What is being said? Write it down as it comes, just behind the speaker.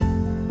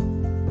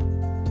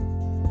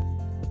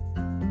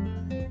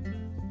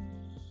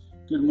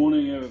Good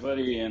morning,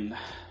 everybody, and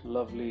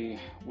lovely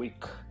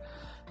week.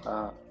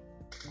 Uh,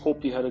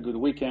 Hope you had a good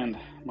weekend.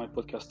 My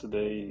podcast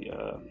today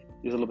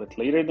is a little bit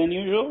later than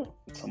usual.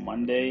 It's a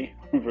Monday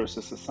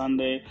versus a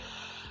Sunday,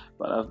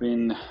 but I've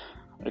been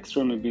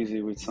extremely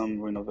busy with some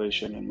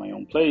renovation in my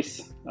own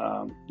place.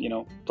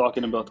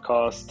 Talking about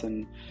cost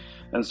and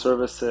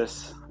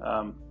services.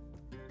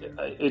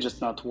 It's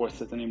just not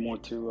worth it anymore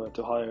to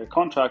hire a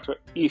contractor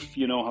if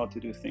you know how to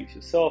do things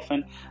yourself.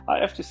 And I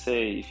have to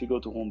say, if you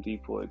go to Home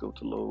Depot, I go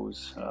to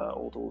Lowe's,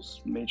 all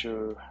those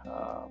major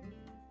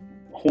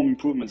home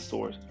improvement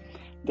stores,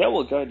 that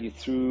will guide you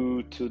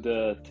through to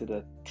the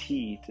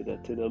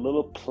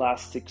little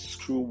plastic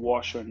screw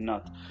washer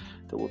nut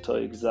that will tell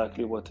you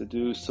exactly what to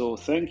do. So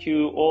thank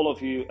you, all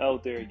of you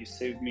out there. You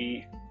saved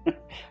me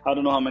I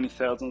don't know how many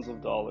thousands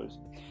of dollars.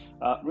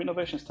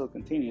 Renovation still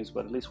continues,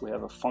 but at least we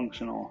have a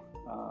functional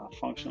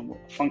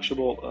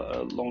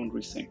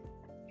laundry sink.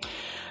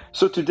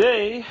 So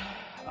today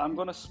I'm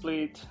going to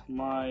split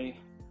my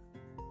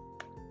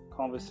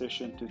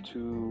conversation to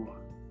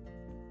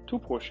two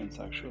portions,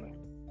 actually.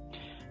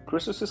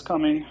 Christmas is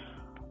coming,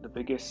 the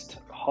biggest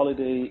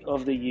holiday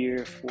of the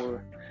year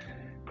for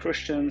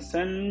Christians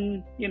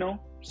and,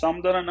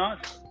 some that are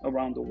not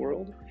around the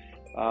world.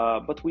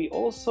 But we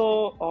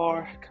also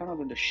are kind of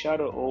in the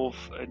shadow of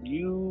a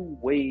new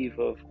wave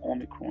of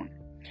Omicron,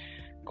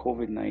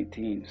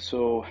 COVID-19.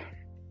 So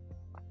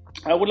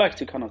I would like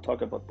to kind of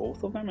talk about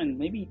both of them and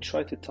maybe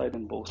try to tie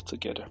them both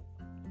together.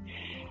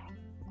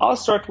 I'll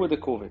start with the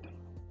COVID.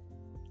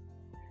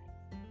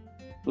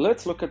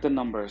 Let's look at the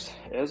numbers.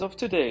 As of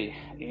today,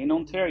 in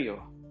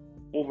Ontario,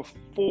 over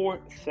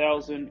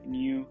 4,000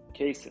 new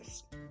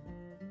cases.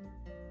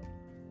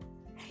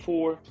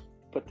 4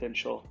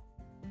 potential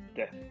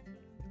deaths.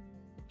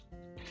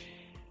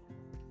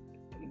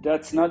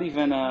 That's not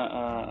even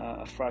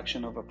a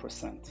fraction of a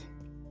percent.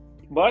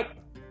 But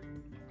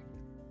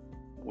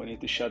we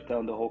need to shut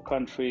down the whole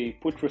country,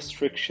 put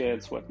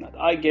restrictions, whatnot.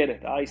 I get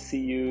it,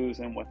 ICUs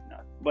and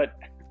whatnot. But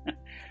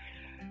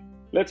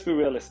let's be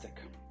realistic.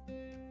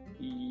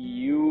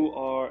 You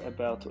are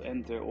about to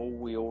enter, or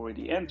we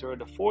already entered,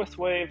 the 4th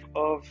wave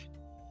of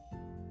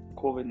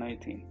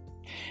COVID-19.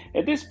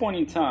 At this point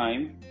in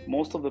time,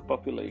 most of the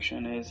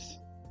population is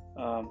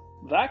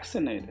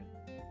vaccinated.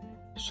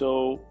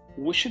 So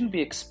we shouldn't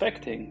be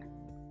expecting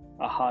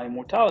a high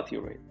mortality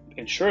rate.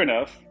 And sure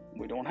enough,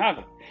 we don't have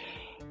it.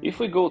 If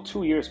we go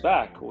 2 years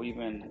back, or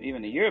even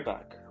a year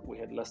back, we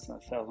had less than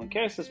 1,000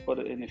 cases, but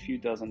in a few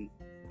dozen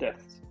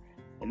deaths.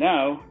 And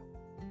now,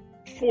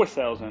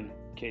 4,000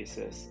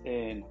 cases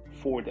and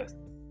 4 deaths,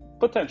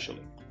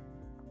 potentially.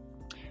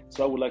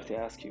 So I would like to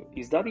ask you,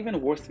 is that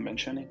even worth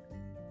mentioning?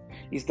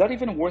 Is that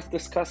even worth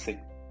discussing?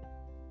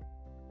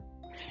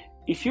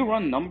 If you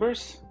run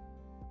numbers,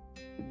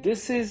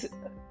 this is,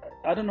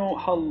 I don't know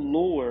how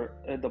lower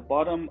at the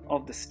bottom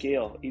of the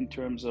scale in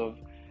terms of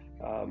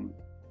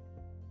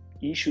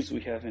issues we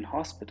have in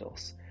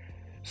hospitals.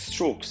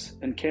 Strokes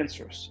and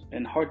cancers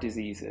and heart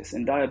diseases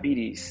and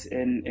diabetes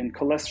and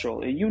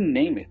cholesterol, and you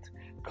name it,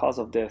 cause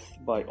of death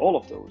by all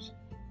of those.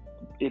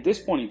 At this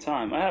point in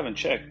time, I haven't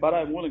checked, but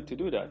I'm willing to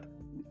do that.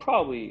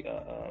 Probably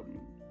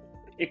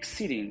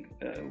exceeding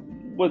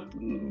with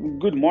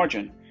good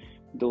margin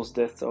those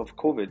deaths of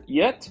COVID.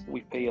 Yet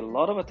we pay a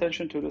lot of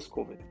attention to this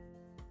COVID.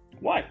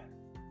 Why?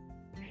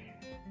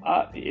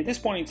 At this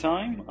point in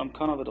time, I'm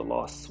kind of at a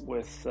loss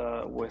with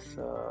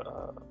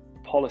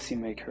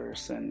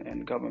policymakers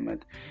and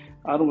government.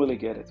 I don't really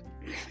get it.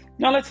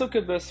 Now let's look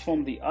at this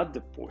from the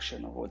other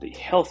portion, or the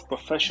health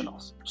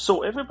professionals.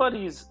 So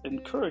everybody is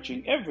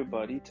encouraging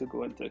everybody to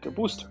go and take a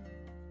booster.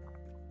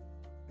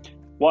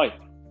 Why?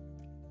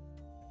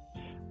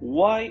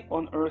 Why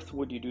on earth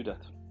would you do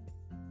that?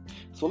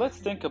 So let's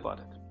think about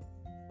it.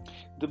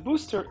 The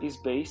booster is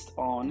based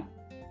on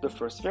the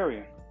first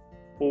variant,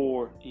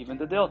 or even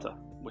the Delta,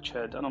 which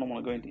had, I don't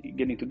want to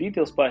get into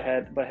details, but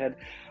had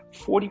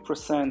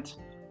 40%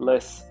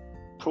 less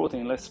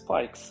protein, less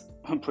spikes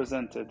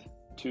presented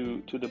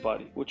to the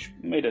body, which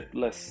made it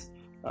less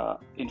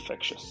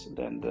infectious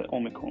than the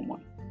Omicron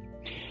one.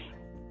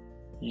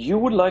 You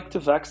would like to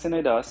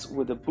vaccinate us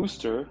with a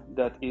booster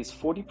that is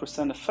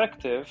 40%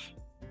 effective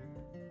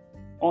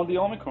on the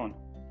Omicron.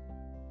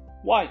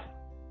 Why?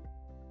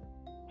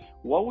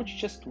 Why would you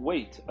just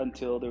wait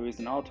until there is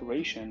an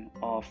alteration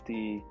of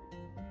the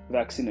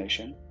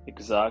vaccination,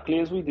 exactly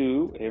as we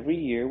do every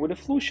year with a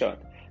flu shot?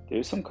 There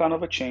is some kind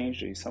of a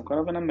change, there is some kind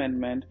of an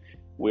amendment.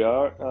 We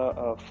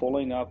are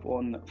following up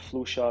on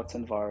flu shots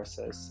and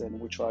viruses, and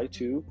we try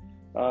to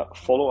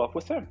follow up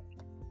with them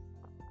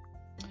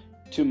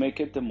to make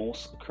it the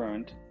most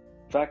current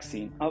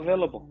vaccine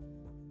available.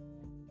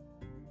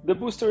 The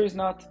booster is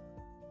not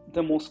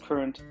the most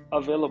current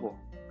available.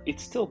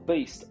 It's still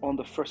based on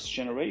the first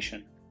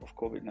generation of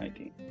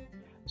COVID-19.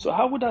 So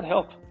how would that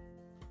help?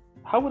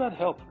 How would that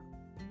help?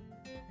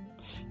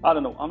 I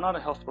don't know. I'm not a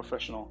health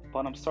professional,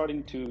 but I'm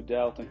starting to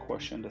doubt and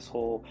question this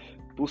whole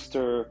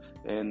booster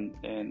and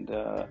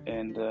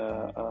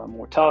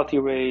mortality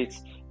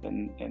rates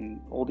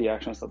and all the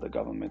actions that the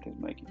government is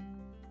making.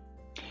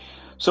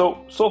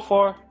 So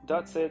far,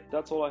 that's it.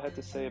 That's all I had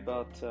to say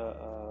about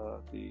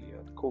the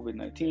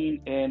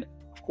COVID-19. And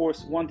of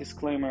course, one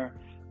disclaimer,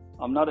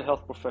 I'm not a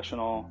health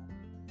professional.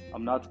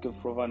 I'm not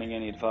providing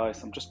any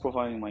advice. I'm just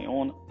providing my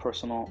own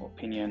personal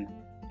opinion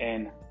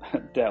and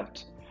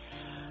doubt.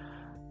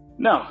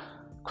 Now,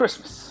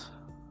 Christmas,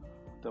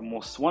 the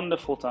most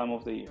wonderful time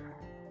of the year.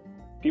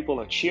 People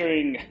are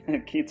cheering,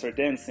 kids are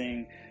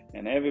dancing,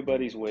 and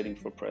everybody's waiting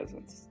for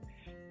presents.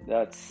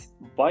 That's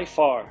by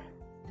far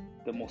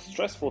the most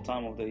stressful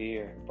time of the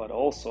year, but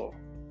also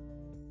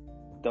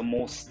the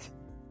most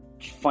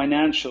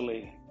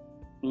financially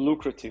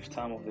lucrative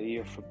time of the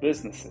year for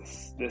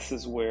businesses. This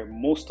is where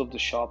most of the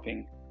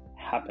shopping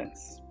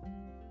happens.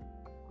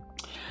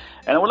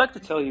 And I would like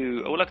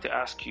to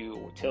ask you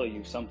or tell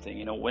you something.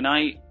 You know, when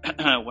I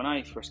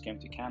first came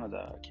to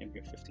Canada, I came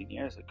here 15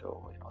 years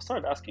ago, I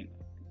started asking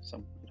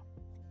some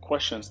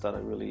questions that I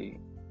really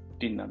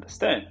didn't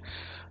understand,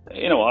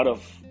 out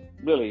of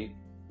really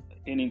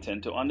an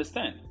intent to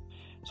understand.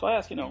 So I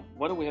asked,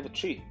 why do we have a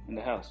tree in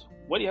the house?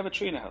 Why do you have a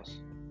tree in the house?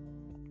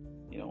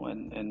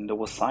 And there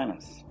was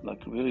silence.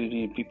 Like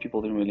really,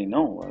 people didn't really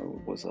know.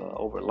 It was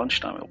over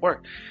lunchtime at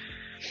work.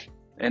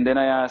 And then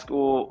I asked,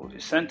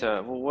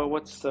 Santa,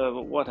 what's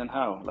what and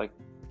how? Like,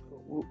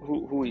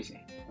 who is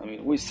he? I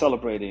mean, we're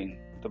celebrating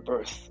the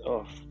birth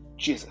of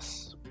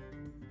Jesus.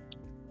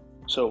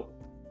 So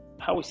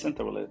how is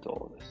Santa related to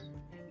all of this?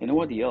 And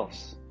what the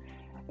elves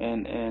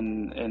and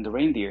the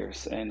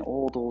reindeers and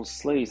all those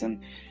sleighs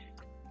and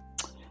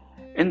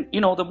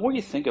the more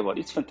you think about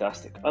it, it's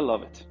fantastic. I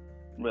love it.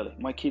 Really,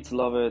 my kids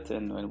love it,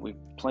 and we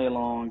play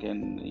along,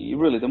 and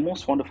really the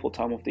most wonderful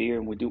time of the year.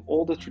 And we do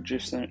all the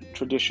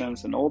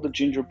traditions and all the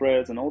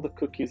gingerbreads and all the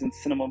cookies and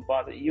cinnamon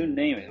buns, you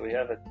name it. We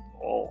have it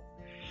all.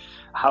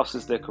 House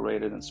is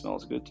decorated and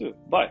smells good too.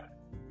 But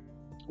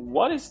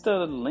what is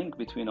the link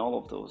between all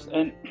of those?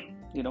 And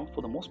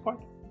for the most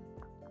part,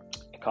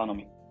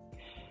 economy.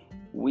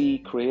 We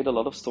create a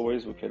lot of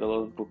stories, we create a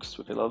lot of books,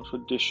 we create a lot of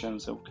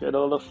traditions, and we create a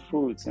lot of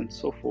foods and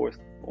so forth,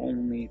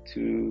 only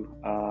to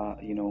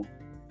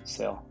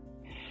sell.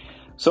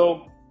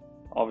 So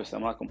obviously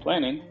I'm not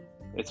complaining,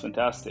 it's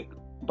fantastic.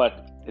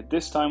 But at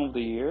this time of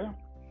the year,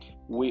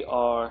 we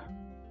are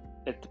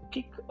at the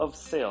peak of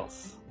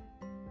sales,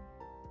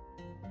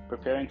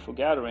 preparing for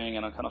gathering,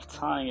 and I'm kind of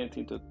tying it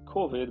into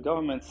COVID.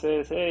 Government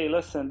says, hey,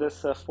 listen,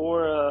 this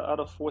 4 out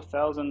of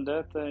 4,000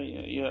 death,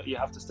 you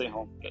have to stay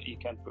home. You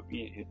can't,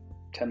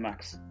 10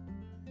 max.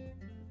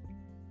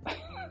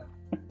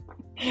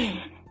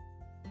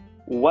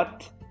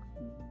 What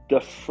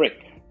the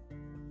frick?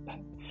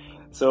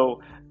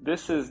 So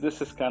this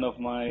is kind of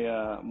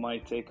my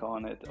take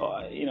on it.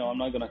 I'm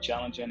not going to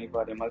challenge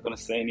anybody. I'm not going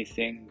to say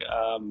anything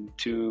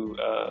to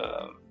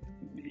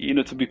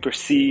be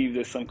perceived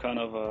as some kind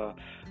of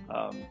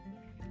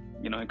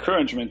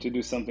encouragement to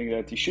do something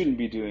that you shouldn't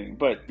be doing.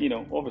 But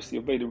obviously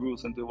obey the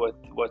rules and do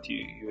what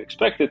you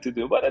expected to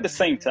do. But at the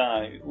same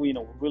time, we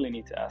really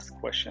need to ask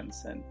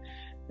questions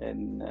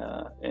and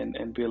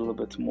be a little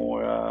bit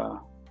more.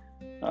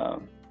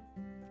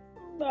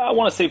 I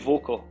want to say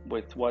vocal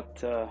with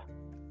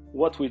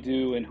what we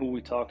do and who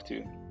we talk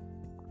to.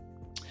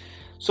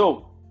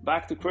 So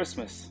back to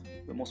Christmas,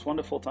 the most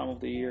wonderful time of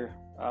the year.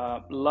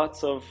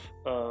 Lots of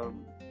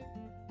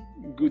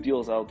good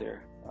deals out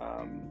there.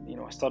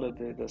 I started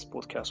this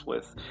podcast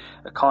with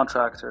a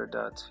contractor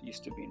that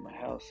used to be in my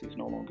house. He's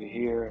no longer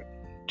here.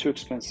 Too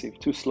expensive,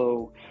 too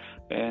slow,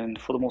 and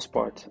for the most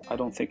part, I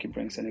don't think it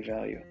brings any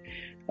value.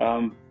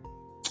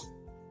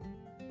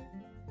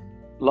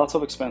 Lots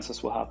of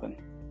expenses will happen.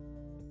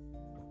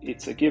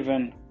 It's a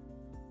given.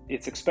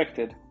 It's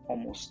expected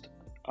almost.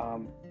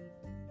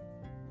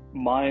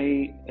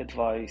 My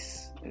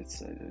advice,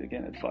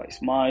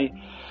 my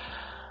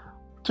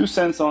 2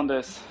 cents on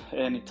this,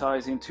 and it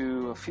ties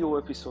into a few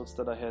episodes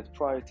that I had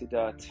prior to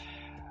that,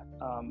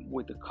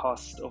 with the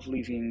cost of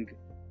living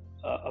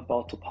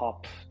about to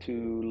pop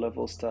to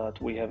levels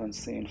that we haven't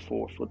seen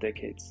for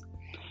decades.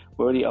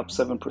 We're already up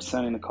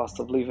 7% in the cost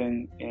of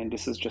living, and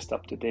this is just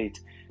up to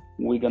date.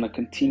 We're going to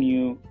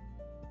continue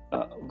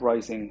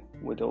rising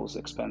with those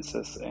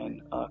expenses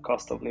and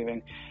cost of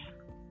living.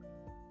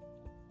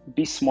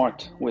 Be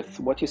smart with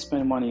what you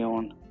spend money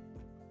on,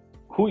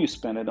 who you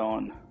spend it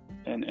on,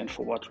 and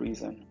for what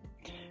reason.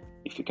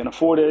 If you can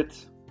afford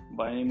it,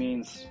 by any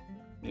means,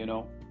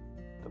 the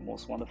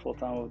most wonderful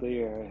time of the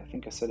year. I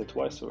think I said it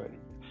twice already.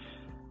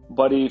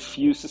 But if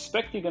you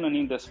suspect you're going to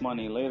need this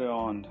money later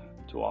on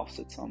to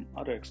offset some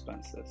other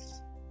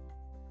expenses,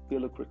 be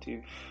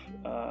lucrative,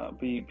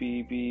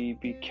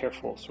 be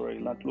careful,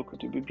 not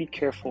lucrative, but be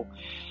careful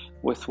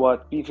with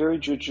be very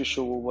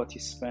judicial with what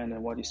you spend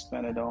and what you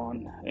spend it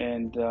on,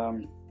 and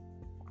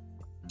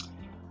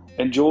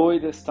enjoy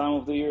this time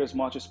of the year as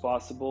much as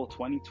possible.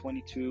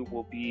 2022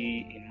 will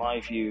be, in my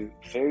view,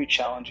 very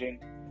challenging.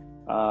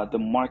 The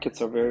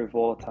markets are very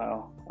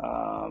volatile.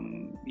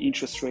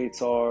 Interest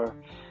rates are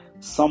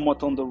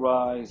somewhat on the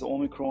rise.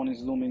 Omicron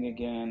is looming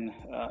again.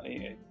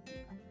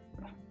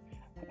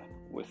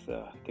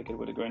 Take it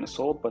with a grain of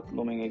salt, but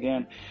looming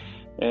again.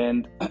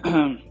 And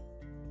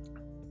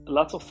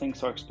lots of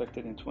things are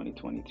expected in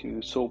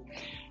 2022. So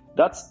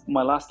that's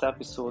my last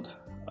episode,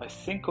 I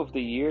think, of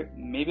the year.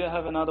 Maybe I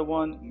have another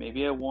one,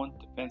 maybe I won't,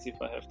 depends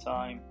if I have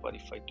time. But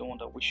if I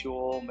don't, I wish you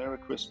all Merry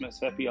Christmas,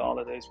 Happy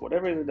Holidays,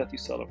 whatever it is that you're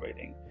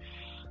celebrating.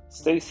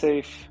 Stay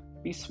safe,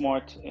 be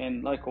smart,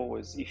 and like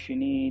always, if you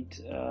need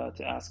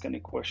to ask any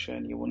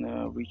question, you want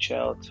to reach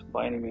out,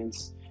 by any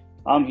means,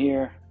 I'm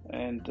here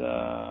and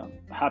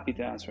happy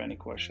to answer any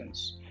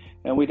questions.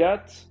 And with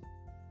that,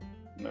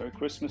 Merry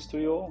Christmas to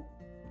you all.